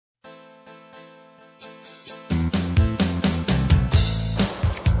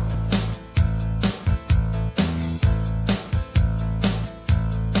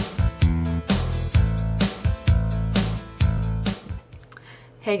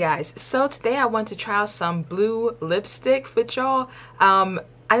Hey guys, so today I want to try out some blue lipstick with y'all. I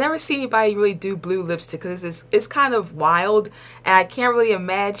never see anybody really do blue lipstick because it's kind of wild, and I can't really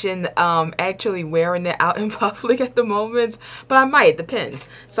imagine actually wearing it out in public at the moment. But I might, it depends.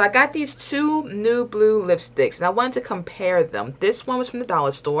 So I got these two new blue lipsticks, and I wanted to compare them. This one was from the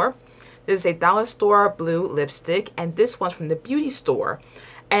dollar store. This is a dollar store blue lipstick, and this one's from the beauty store.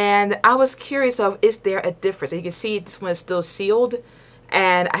 And I was curious of, is there a difference? And you can see this one is still sealed,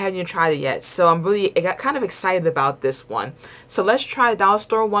 and I haven't even tried it yet. So I got kind of excited about this one. So let's try the dollar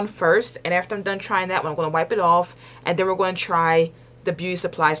store one first, and after I'm done trying that one, I'm going to wipe it off, and then we're going to try the beauty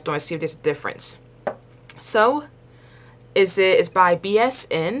supply store and see if there's a difference. So it's by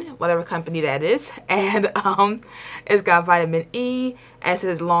b.s.n, whatever company that is, and it's got vitamin E, and it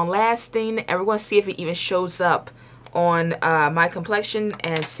says long lasting, and we're going to see if it even shows up on my complexion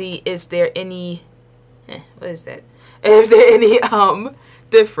and see is there any what is that? Is there any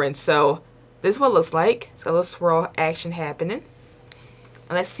difference? So this is what it looks like. It's got a little swirl action happening.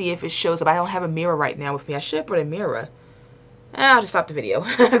 And let's see if it shows up. I don't have a mirror right now with me. I should put a mirror. I'll just stop the video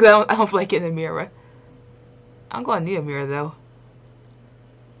because I don't feel like getting a mirror. I'm gonna need a mirror though.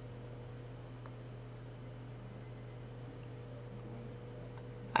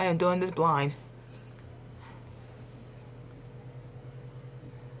 I am doing this blind.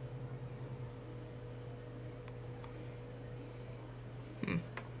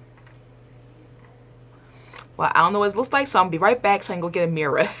 Well, I don't know what it looks like, so I'm gonna be right back so I can go get a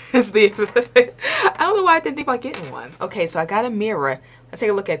mirror. I don't know why I didn't think about getting one. Okay, so I got a mirror. Let's take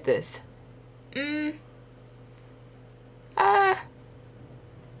a look at this. It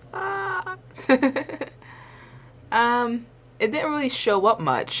didn't really show up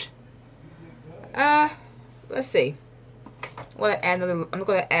much. Let's see. I'm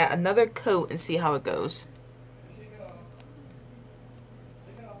gonna add another coat and see how it goes.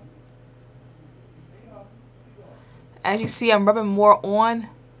 As you see, I'm rubbing more on,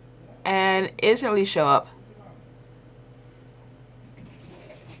 and it doesn't really show up.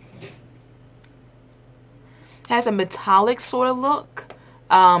 It has a metallic sort of look.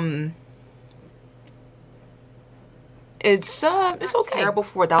 It's okay. Terrible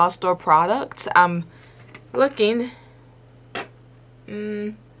for a dollar store product. I'm looking.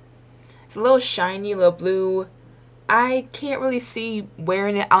 It's a little shiny, a little blue. I can't really see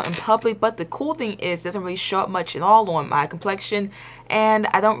wearing it out in public, but the cool thing is it doesn't really show up much at all on my complexion, and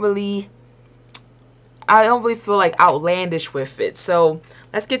I don't really feel like outlandish with it. So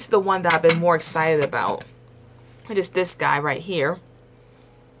let's get to the one that I've been more excited about, which is this guy right here.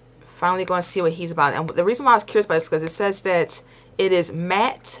 Finally going to see what he's about. And the reason why I was curious about this is because it says that it is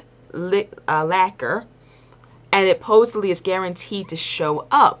matte lacquer, and it supposedly is guaranteed to show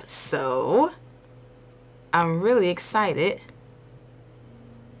up. So I'm really excited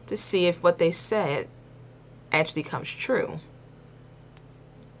to see if what they said actually comes true.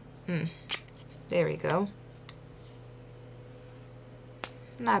 There we go.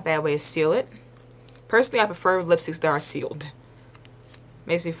 Not a bad way to seal it. Personally, I prefer lipsticks that are sealed.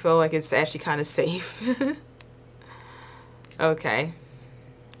 Makes me feel like it's actually kind of safe. Okay.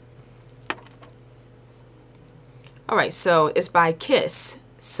 Alright, so it's by Kiss.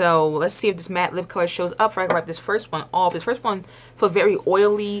 So let's see if this matte lip color shows up. I can wipe this first one off. This first one feels very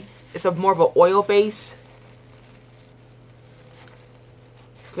oily. It's more of an oil base.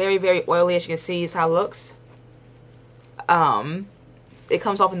 Very, very oily, as you can see, is how it looks. It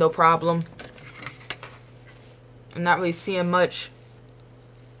comes off with no problem. I'm not really seeing much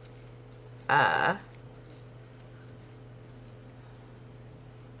of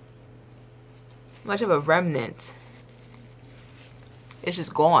a remnant. It's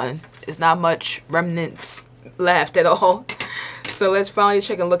just gone. It's not much remnants left at all. So let's finally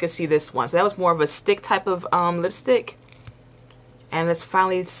check and look and see this one. So that was more of a stick type of lipstick. And let's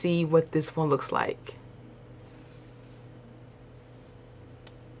finally see what this one looks like.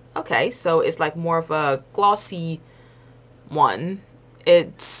 Okay, so it's like more of a glossy one.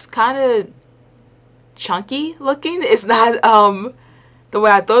 It's kind of chunky looking. It's not the way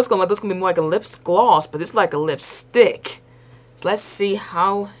I thought it was going to look. It's going to be more like a lip gloss, but it's like a lipstick. So let's see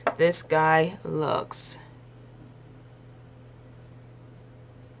how this guy looks.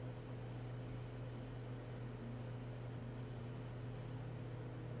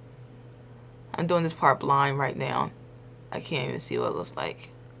 I'm doing this part blind right now. I can't even see what it looks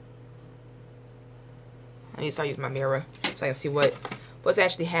like. I need to start using my mirror so I can see what's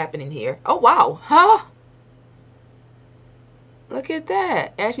actually happening here. Oh wow, huh? Look at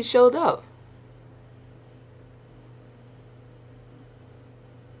that. It actually showed up.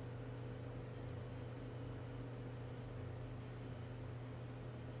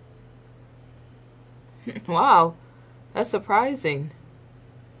 Wow, that's surprising.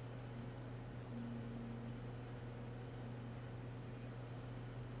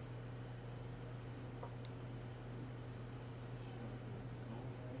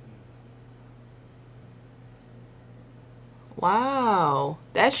 Wow,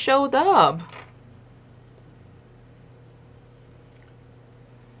 that showed up.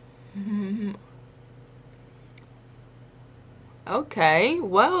 Okay,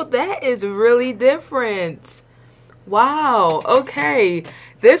 well, that is really different. Wow, okay.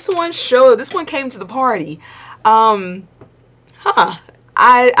 This one came to the party. Um, huh.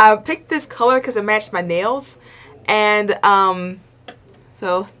 I picked this color because it matched my nails. And,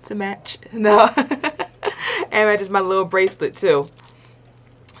 so to match. No. And matches my little bracelet too.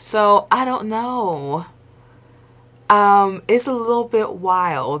 So, I don't know. It's a little bit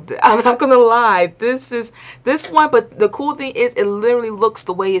wild. I'm not gonna lie. This one, but the cool thing is it literally looks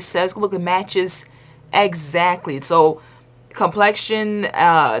the way it says. Look, it matches exactly. So complexion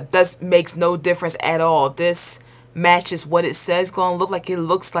does makes no difference at all. This matches what it says gonna look like. It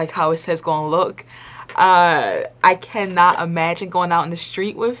looks like how it says gonna look. I cannot imagine going out in the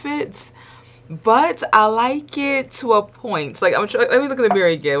street with it. But I like it to a point. Like let me look in the mirror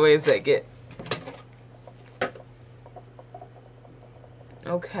again. Wait a second.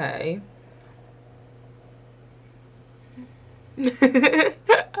 Okay. mm.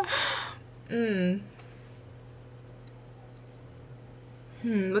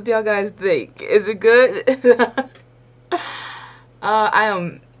 What do y'all guys think? Is it good? I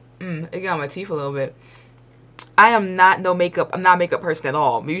am. It got on my teeth a little bit. I am not no makeup. I'm not a makeup person at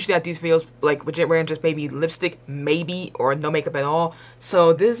all. Usually I do these videos like wearing just maybe lipstick, maybe, or no makeup at all.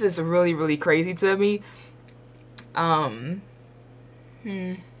 So this is really, really crazy to me. Um.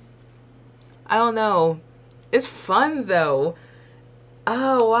 I don't know. It's fun though.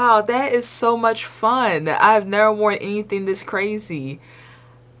 Oh wow, that is so much fun. I've never worn anything this crazy.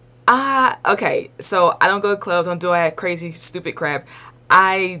 Okay, so I don't go to clubs, I don't do all that crazy, stupid crap.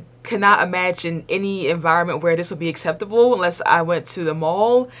 I cannot imagine any environment where this would be acceptable unless I went to the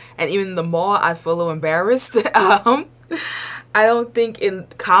mall, and even in the mall, I feel a little embarrassed. I don't think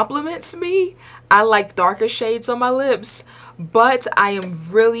it compliments me. I like darker shades on my lips, but I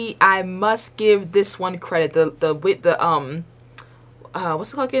must give this one credit. The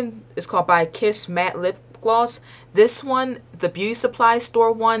what's it called again? It's called by Kiss Matte Lip Gloss. This one, the beauty supply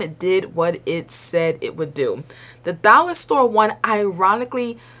store one, did what it said it would do. The dollar store one,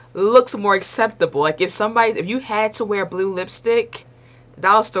 ironically, looks more acceptable. Like if you had to wear blue lipstick, the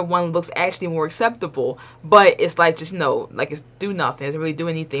dollar store one looks actually more acceptable. But it's like just no, like it's do nothing. It doesn't really do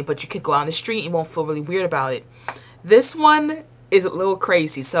anything. But you could go out on the street and you won't feel really weird about it. This one is a little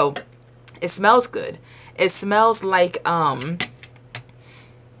crazy. So it smells good. It smells like it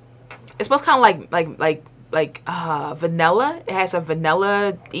smells kind of like vanilla. It has a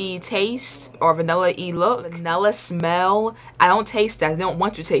vanilla-y taste or vanilla-y look. Vanilla smell. I don't taste that. I don't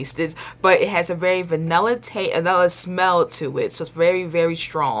want to taste it, but it has a very vanilla smell to it. So it's very, very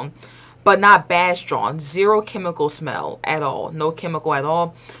strong, but not bad strong. Zero chemical smell at all. No chemical at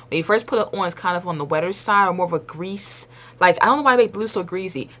all. When you first put it on, it's kind of on the wetter side or more of a grease. Like, I don't know why they make blue so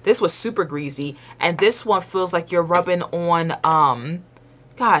greasy. This was super greasy, and this one feels like you're rubbing on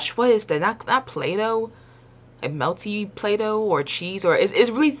gosh, what is that? Not Play-Doh, like melty Play-Doh or cheese, or it's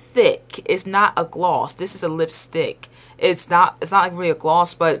really thick. It's not a gloss. This is a lipstick. It's not like really a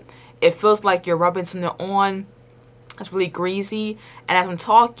gloss, but it feels like you're rubbing something on. It's really greasy, and as I'm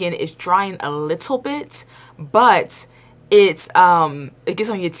talking, it's drying a little bit, but it gets on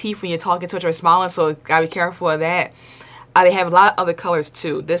your teeth when you're talking to it or smiling, so gotta be careful of that. They have a lot of other colors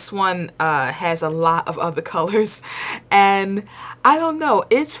too. This one has a lot of other colors, and I don't know.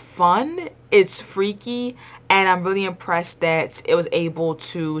 It's fun. It's freaky, and I'm really impressed that it was able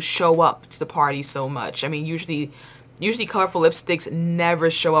to show up to the party so much. I mean, usually colorful lipsticks never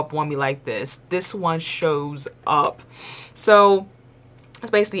show up on me like this. This one shows up. So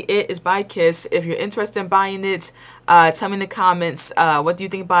that's basically it. It's by Kiss. If you're interested in buying it, tell me in the comments what do you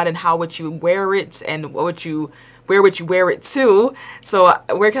think about it and how would you wear it and where would you wear it to. So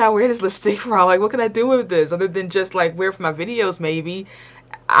where can I wear this lipstick from? Like, what can I do with this other than just like wear it for my videos maybe?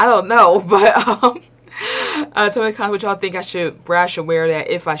 I don't know, but tell me in the comments what y'all think where I should wear that,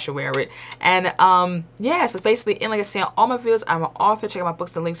 if I should wear it. And yeah, so it's basically it. Like I said, on all my videos, I'm an author. Check out my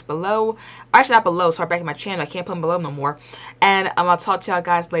books, the links below. Actually, not below. Sorry, back in my channel. I can't put them below no more. And I'll talk to y'all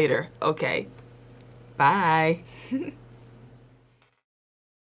guys later. Okay, bye.